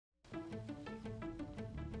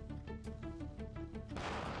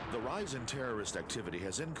The rise in terrorist activity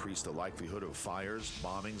has increased the likelihood of fires,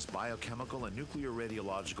 bombings, biochemical and nuclear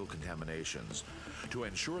radiological contaminations. To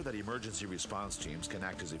ensure that emergency response teams can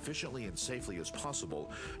act as efficiently and safely as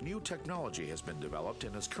possible, new technology has been developed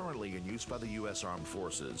and is currently in use by the U.S. Armed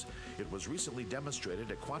Forces. It was recently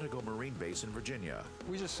demonstrated at Quantico Marine Base in Virginia.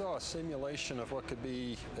 We just saw a simulation of what could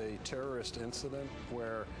be a terrorist incident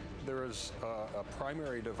where there is a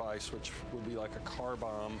primary device, which would be like a car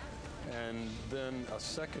bomb, and then a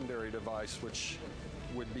secondary device which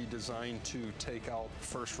would be designed to take out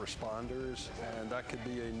first responders, and that could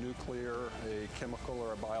be a nuclear, a chemical,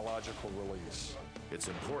 or a biological release. It's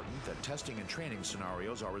important that testing and training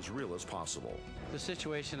scenarios are as real as possible. The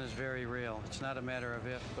situation is very real. It's not a matter of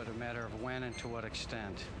if, but a matter of when and to what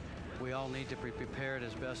extent. We all need to be prepared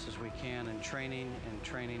as best as we can, and training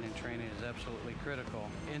is absolutely critical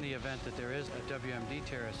in the event that there is a WMD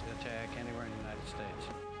terrorist attack anywhere in the United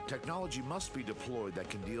States. Technology must be deployed that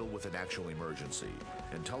can deal with an actual emergency.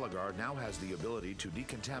 Intelagard now has the ability to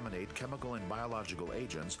decontaminate chemical and biological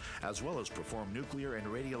agents, as well as perform nuclear and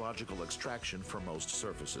radiological extraction for most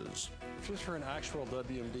surfaces. Just for an actual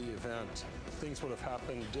WMD event, things would have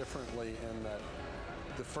happened differently in that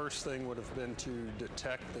the first thing would have been to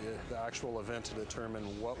detect the actual event to determine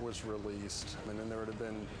what was released, and then there would have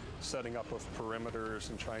been setting up of perimeters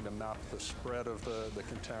and trying to map the spread of the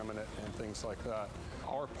contaminant and things like that.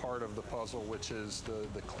 Our part of the puzzle, which is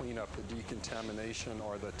the cleanup, the decontamination,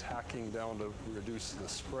 or the tacking down to reduce the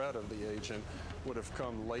spread of the agent, would have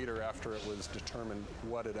come later after it was determined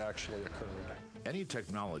what had actually occurred. Any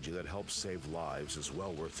technology that helps save lives is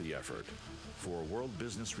well worth the effort. For World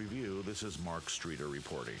Business Review, this is Mark Streeter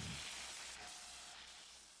reporting.